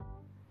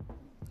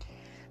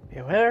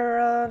Beware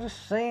of the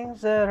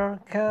things that are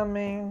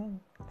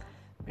coming.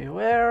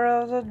 Beware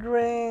of the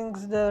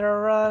drinks that are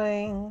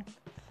running.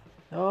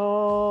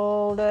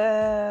 All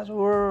that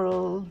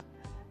world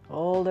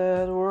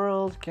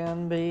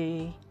can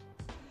be.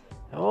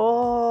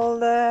 All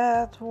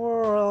that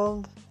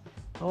world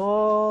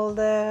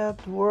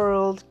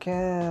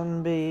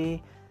can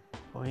be.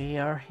 We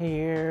are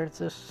here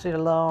to sit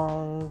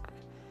along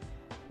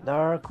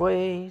dark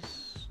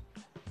ways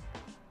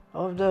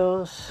of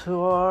those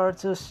who are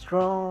too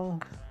strong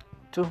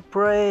to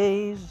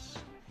praise,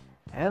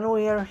 and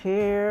we are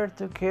here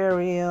to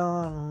carry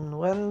on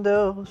when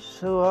those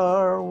who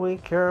are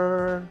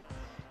weaker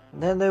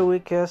than the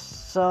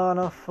weakest son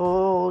of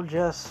all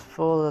just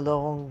fall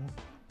along.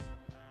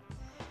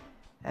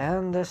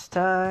 And this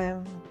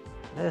time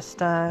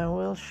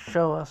will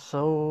show us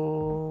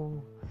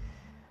all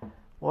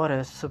what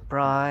is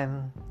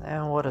supreme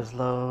and what is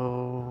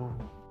low.